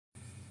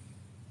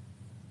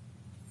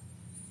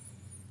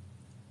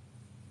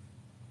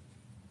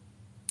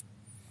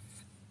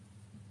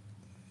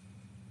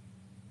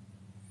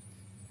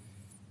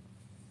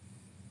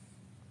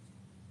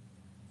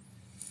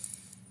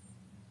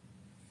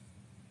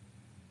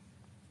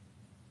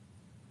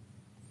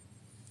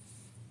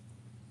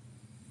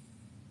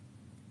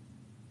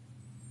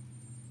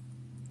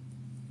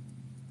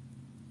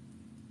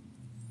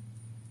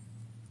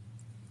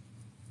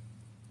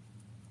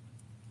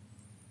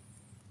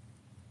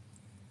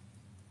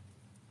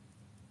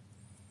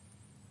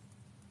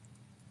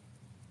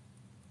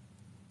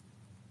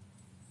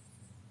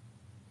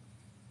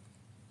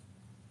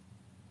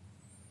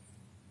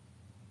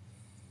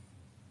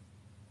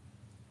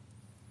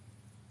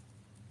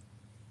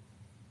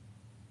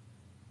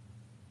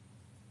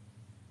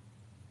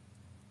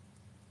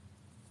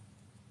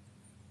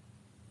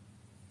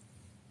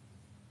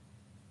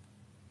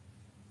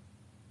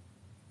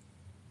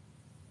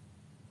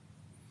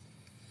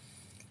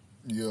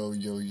Yo,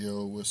 yo,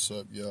 yo, what's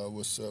up, y'all?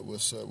 What's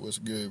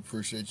good?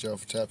 Appreciate y'all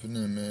for tapping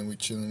in, man. We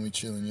chilling.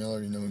 Y'all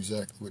already know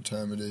exactly what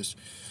time it is.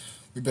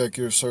 We back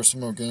here to start some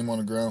more game on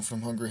the ground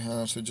from Hungry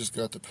House. We just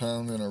got the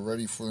pound and are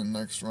ready for the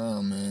next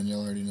round, man.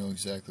 Y'all already know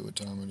exactly what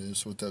time it is.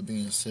 So with that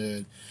being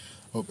said,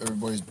 hope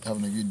everybody's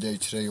having a good day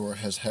today or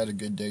has had a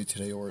good day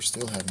today or is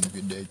still having a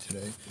good day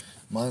today.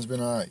 Mine's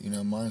been alright,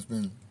 mine's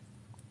been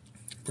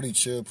pretty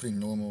chill, pretty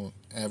normal,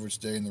 average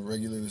day in the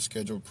regularly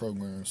scheduled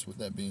programs. With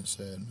that being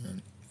said,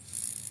 man.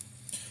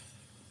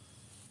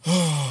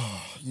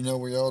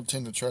 We all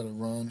tend to try to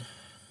run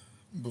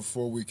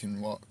before we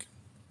can walk.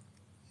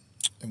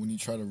 And when you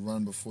try to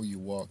run before you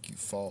walk, you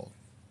fall.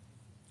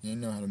 You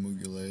don't know how to move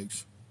your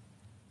legs.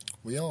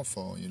 We all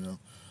fall.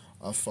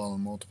 I've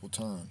fallen multiple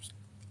times.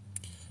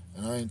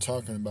 And I ain't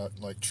talking about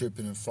like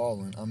tripping and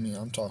falling.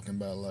 I'm talking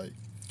about like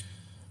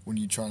when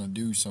you're trying to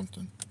do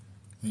something,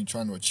 when you're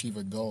trying to achieve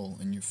a goal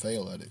and you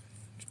fail at it.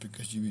 It's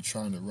because you be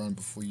trying to run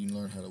before you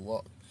learn how to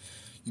walk.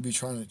 You be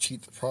trying to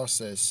cheat the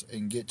process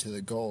and get to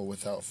the goal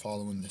without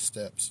following the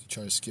steps. You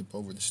try to skip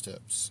over the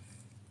steps.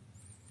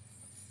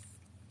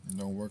 It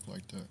don't work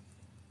like that.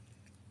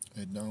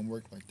 It don't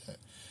work like that.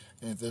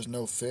 And if there's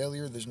no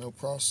failure, there's no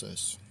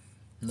process.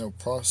 No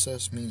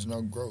process means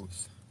no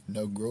growth.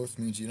 No growth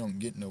means you don't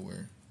get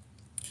nowhere.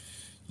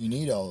 You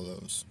need all of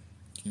those.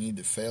 You need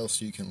to fail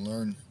so you can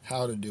learn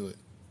how to do it.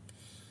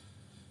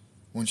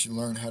 Once you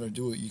learn how to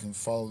do it, you can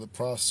follow the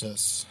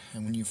process.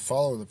 And when you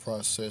follow the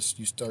process,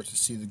 you start to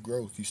see the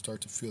growth. You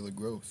start to feel the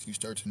growth. You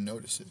start to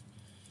notice it.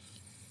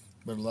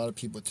 But a lot of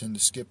people tend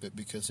to skip it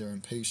because they're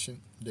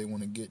impatient. They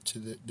want to get to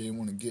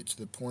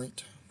the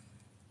point,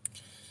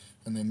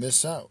 and they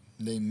miss out.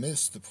 They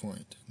miss the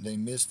point. They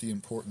miss the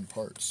important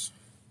parts.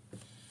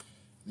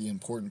 The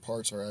important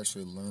parts are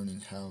actually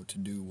learning how to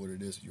do what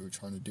it is that you're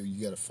trying to do.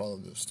 You got to follow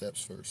those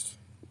steps first.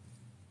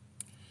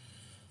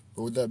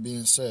 But with that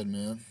being said,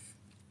 man,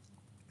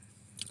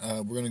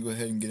 we're going to go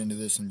ahead and get into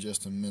this in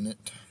just a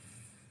minute.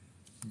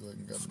 Go ahead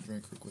and grab a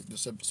drink real quick.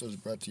 This episode is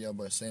brought to y'all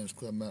by Sam's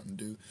Club Mountain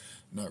Dew.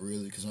 Not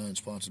really, because I ain't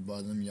sponsored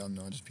by them. Y'all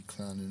know I just be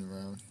clowning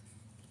around.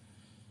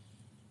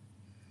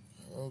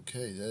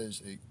 Okay, that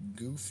is a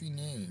goofy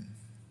name.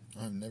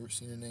 I've never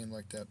seen a name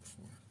like that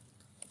before.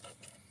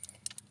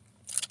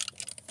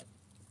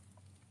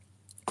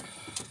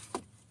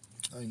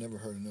 I ain't never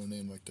heard of no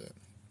name like that.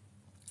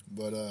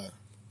 But,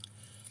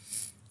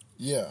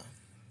 yeah.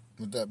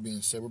 With that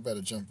being said, we're about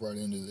to jump right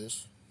into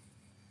this.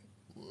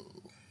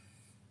 Whoa.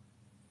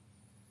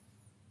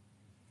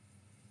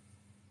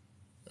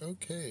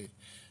 Okay.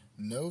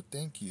 No,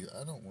 thank you.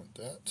 I don't want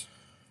that.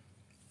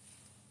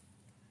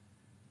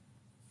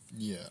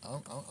 Yeah,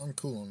 I'm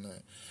cool on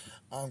that.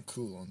 I'm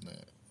cool on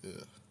that.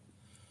 Yeah.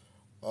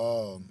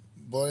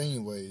 But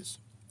anyways,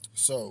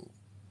 so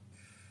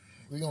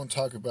we're gonna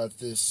talk about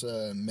this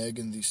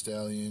Megan Thee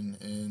Stallion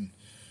and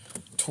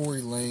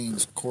Tory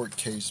Lanez court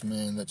case,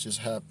 man, that just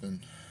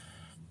happened.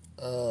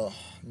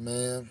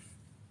 Man,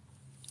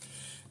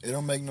 it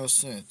don't make no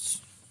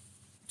sense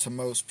to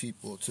most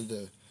people.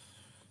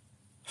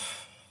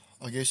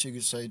 I guess you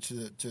could say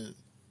to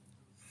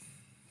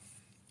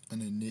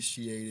an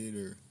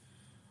initiated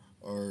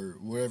or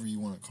whatever you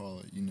want to call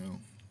it.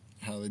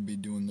 How they be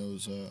doing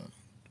those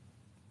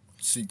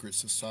secret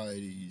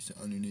societies,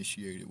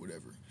 uninitiated,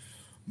 whatever.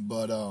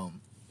 But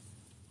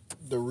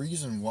the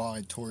reason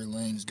why Tory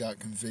Lanez got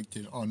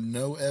convicted on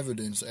no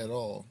evidence at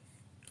all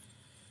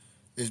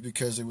is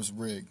because it was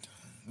rigged.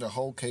 The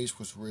whole case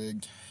was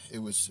rigged. It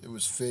was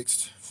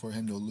fixed for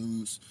him to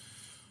lose.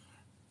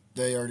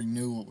 They already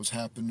knew what was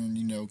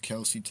happening.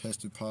 Kelsey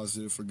tested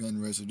positive for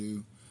gun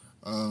residue.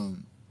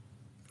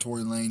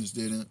 Tory Lanez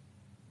didn't.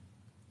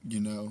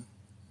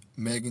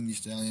 Megan Thee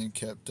Stallion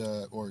kept,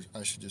 or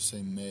I should just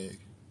say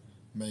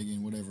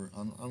Megan, whatever.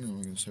 I'm not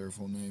even going to say her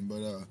full name,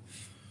 but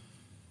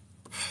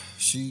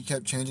she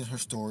kept changing her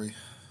story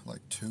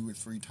like 2 or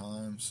 3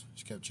 times.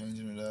 She kept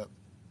changing it up,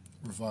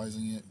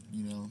 revising it,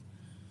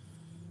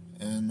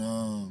 And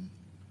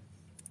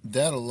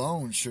that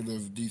alone should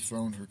have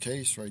dethroned her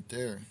case right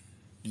there,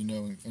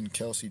 and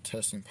Kelsey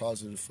testing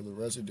positive for the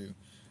residue.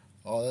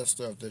 All that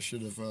stuff, that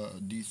should have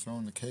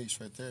dethroned the case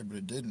right there, but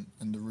it didn't.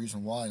 And the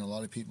reason why, and a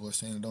lot of people are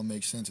saying it don't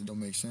make sense.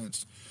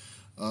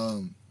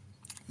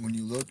 When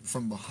you look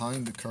from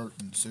behind the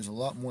curtains, there's a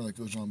lot more that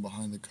goes on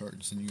behind the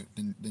curtains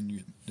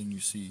than you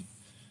see.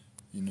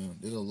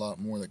 There's a lot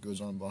more that goes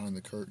on behind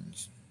the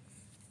curtains.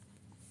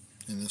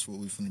 And that's what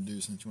we're finna do,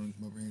 since you want to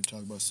come over here and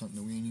talk about something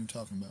that we ain't even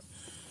talking about.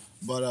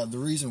 But the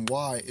reason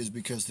why is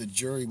because the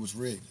jury was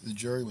rigged. The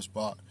jury was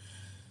bought.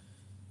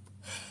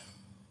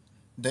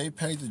 They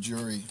paid the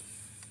jury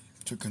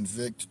to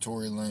convict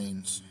Tory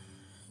Lanez.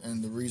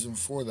 And the reason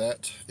for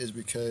that is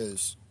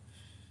because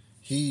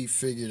he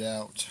figured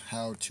out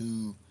how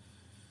to...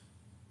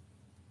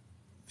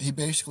 He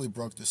basically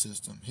broke the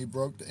system. He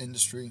broke the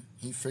industry.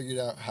 He figured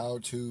out how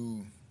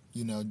to,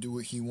 do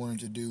what he wanted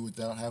to do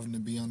without having to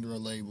be under a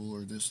label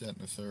or this, that, and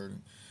the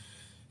third.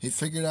 He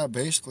figured out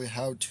basically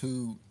how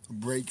to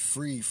break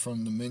free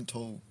from the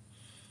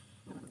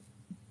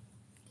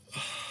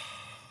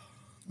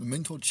The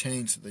mental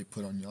chains that they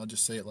put on you. I'll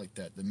just say it like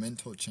that. The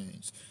mental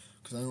chains.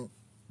 Because I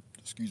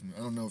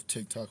don't know if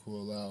TikTok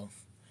will allow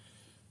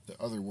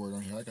the other word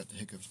on here. I got the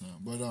hiccups now.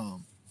 But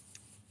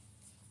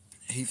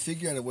he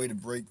figured out a way to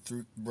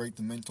break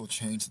the mental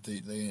chains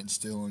that they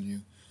instill on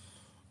you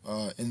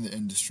in the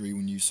industry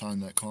when you sign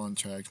that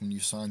contract, when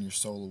you sign your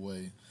soul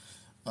away.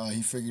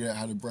 He figured out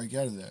how to break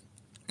out of that.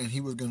 And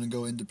he was going to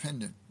go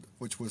independent,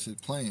 which was his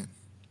plan.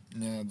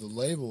 Now, the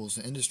labels,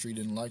 the industry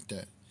didn't like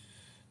that.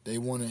 They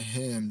wanted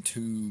him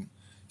to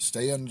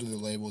stay under the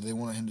label. They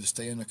wanted him to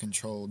stay under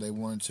control. They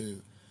wanted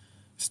to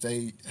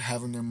stay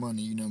having their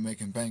money,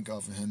 making bank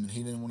off of him. And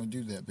he didn't want to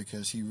do that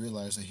because he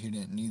realized that he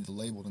didn't need the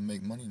label to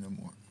make money no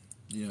more.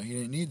 He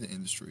didn't need the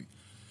industry.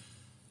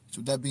 So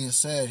with that being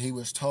said, he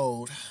was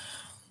told,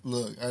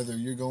 look, either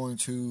you're going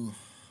to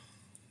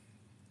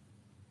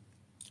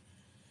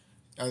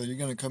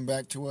come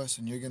back to us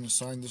and you're going to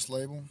sign this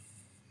label,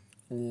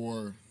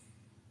 or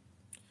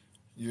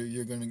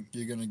you're going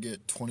to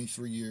get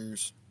 23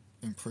 years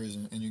in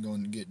prison and you're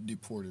going to get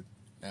deported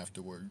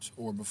afterwards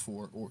or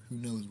before or who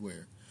knows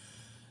where.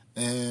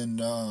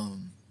 And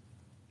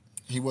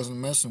he wasn't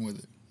messing with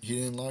it. He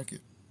didn't like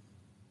it.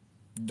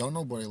 Don't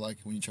nobody like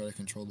it when you try to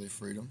control their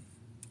freedom.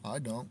 I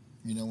don't.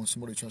 When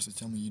somebody tries to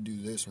tell me you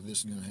do this or this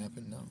is going to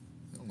happen, no,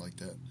 I don't like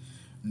that.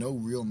 No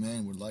real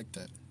man would like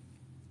that.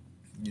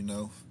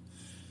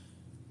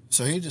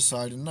 So he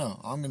decided,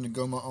 no, I'm going to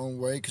go my own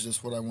way because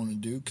that's what I want to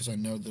do, because I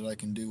know that I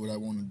can do what I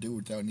want to do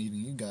without needing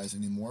you guys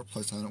anymore.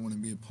 Plus, I don't want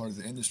to be a part of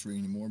the industry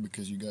anymore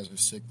because you guys are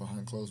sick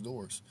behind closed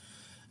doors.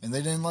 And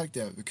they didn't like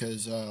that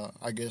because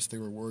I guess they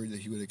were worried that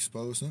he would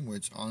expose them,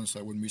 which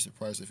honestly I wouldn't be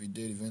surprised if he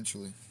did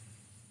eventually.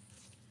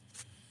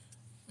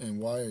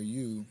 And why are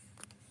you...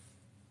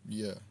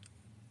 Yeah,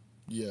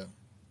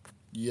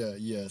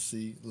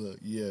 see, look,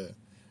 yeah,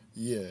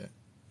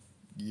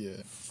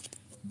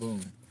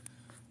 boom.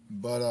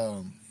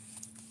 But,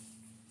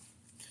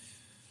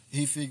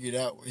 he figured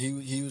out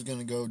he was going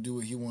to go do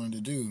what he wanted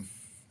to do,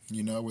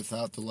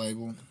 without the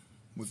label,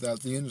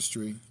 without the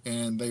industry.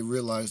 And they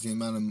realized the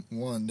amount of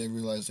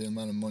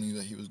money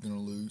that he was going to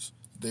lose,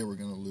 they were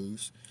going to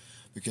lose,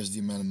 because the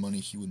amount of money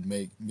he would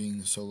make being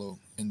a solo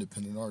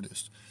independent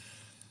artist.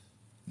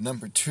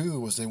 Number two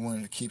was they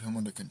wanted to keep him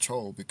under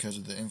control because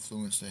of the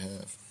influence they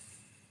have.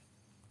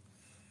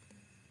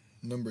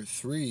 Number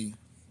three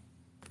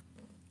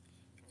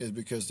is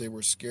because they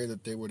were scared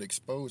that they would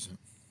expose him.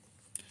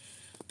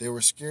 They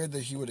were scared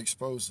that he would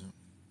expose them.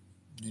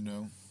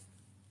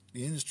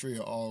 The industry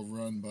are all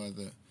run by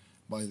the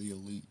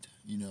elite.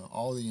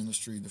 All the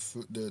industry,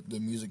 the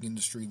music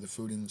industry, the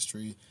food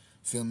industry,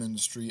 film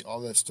industry,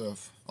 all that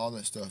stuff.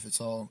 It's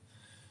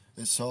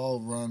all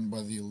run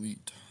by the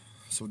elite.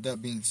 So with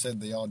that being said,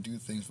 they all do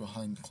things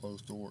behind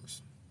closed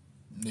doors.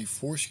 They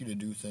force you to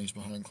do things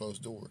behind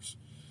closed doors.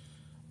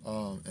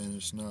 And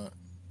it's not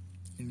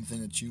anything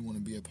that you want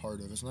to be a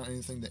part of. It's not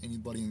anything that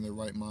anybody in their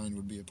right mind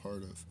would be a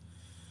part of.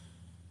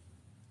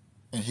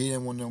 And he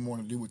didn't want no more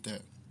to do with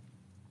that.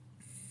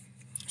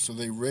 So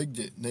they rigged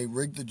it. They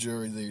rigged the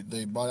jury.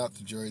 They bought out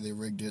the jury. They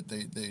rigged it.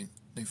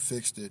 They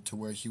fixed it to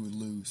where he would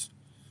lose.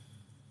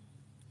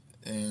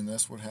 And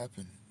that's what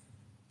happened.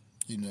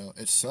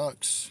 It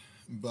sucks.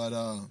 But,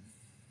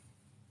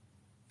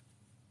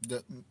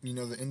 the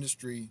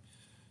industry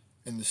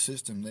and the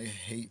system, they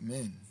hate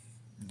men.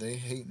 They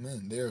hate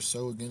men. They are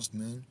so against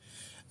men.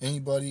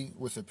 Anybody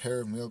with a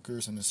pair of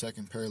milkers and a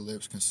second pair of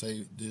lips can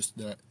say this,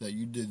 that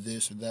you did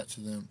this or that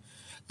to them.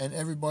 And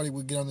everybody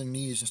would get on their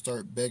knees and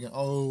start begging,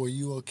 oh, are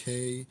you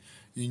okay?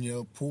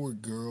 Poor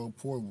girl,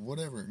 poor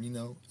whatever.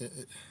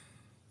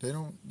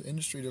 The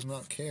industry does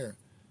not care.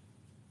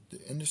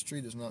 The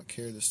industry does not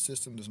care. The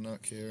system does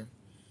not care.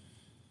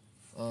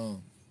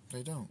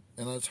 They don't.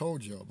 And I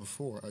told y'all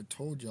before. I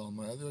told y'all on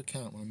my other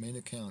account, my main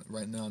account.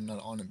 Right now I'm not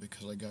on it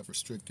because I got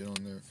restricted on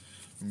there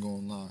from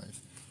going live.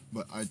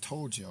 But I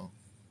told y'all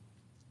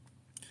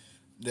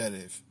that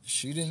if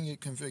she didn't get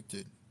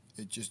convicted,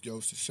 it just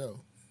goes to show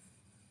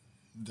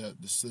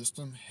that the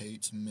system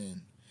hates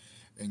men.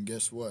 And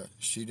guess what?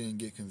 She didn't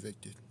get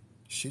convicted.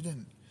 She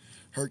didn't.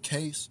 Her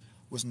case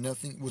was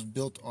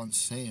built on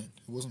sand.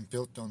 It wasn't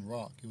built on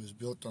rock. It was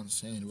built on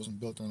sand. It wasn't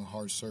built on a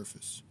hard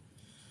surface.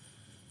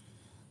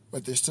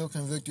 But they still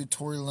convicted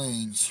Tory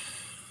Lanez.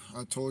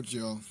 I told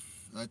y'all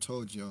it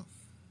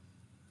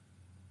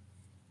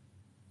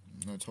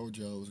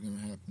was going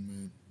to happen,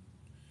 man.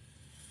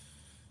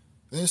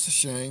 It's a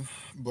shame,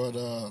 but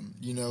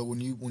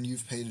when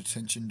you've paid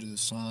attention to the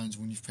signs,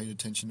 when you've paid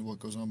attention to what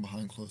goes on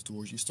behind closed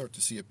doors, you start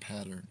to see a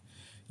pattern.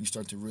 You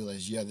start to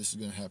realize, yeah, this is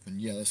going to happen.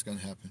 Yeah, that's going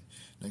to happen.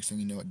 Next thing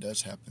you know, it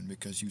does happen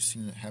because you've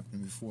seen it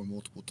happen before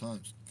multiple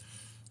times.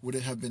 Would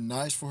it have been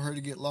nice for her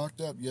to get locked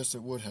up? Yes,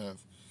 it would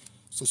have,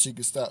 so she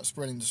could stop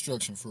spreading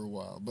destruction for a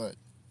while. But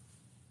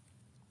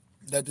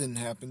that didn't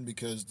happen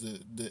because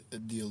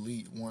the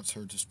elite wants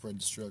her to spread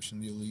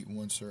destruction. The elite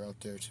wants her out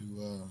there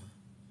to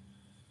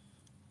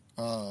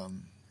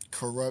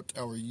corrupt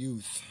our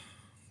youth.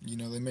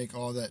 They make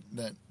all that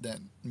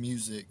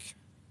music,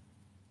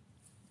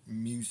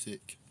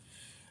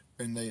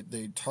 and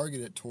they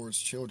target it towards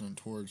children,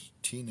 towards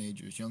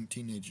teenagers, young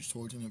teenagers,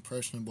 towards an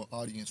impressionable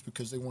audience,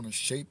 because they want to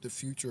shape the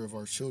future of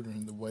our children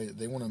in the way that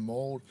they want to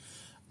mold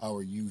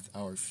our youth,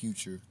 our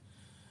future,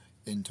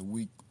 into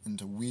weak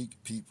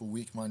people,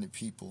 weak-minded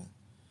people,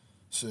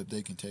 so that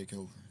they can take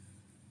over.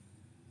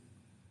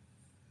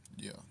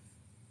 Yeah,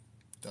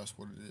 that's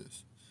what it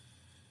is.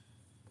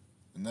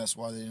 And that's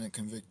why they didn't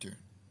convict her,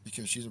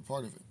 because she's a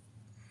part of it.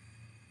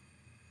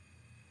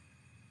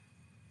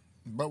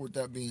 But with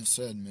that being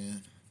said,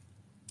 man,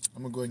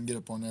 I'm going to go ahead and get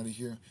up on out of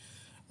here.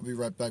 I'll be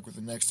right back with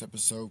the next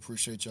episode.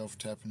 Appreciate y'all for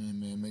tapping in,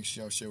 man. Make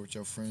sure y'all share with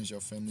your friends, your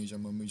families, your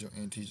mummies, your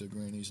aunties, your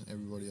grannies, and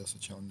everybody else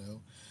that y'all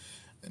know.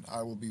 And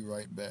I will be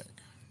right back.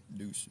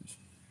 Deuces.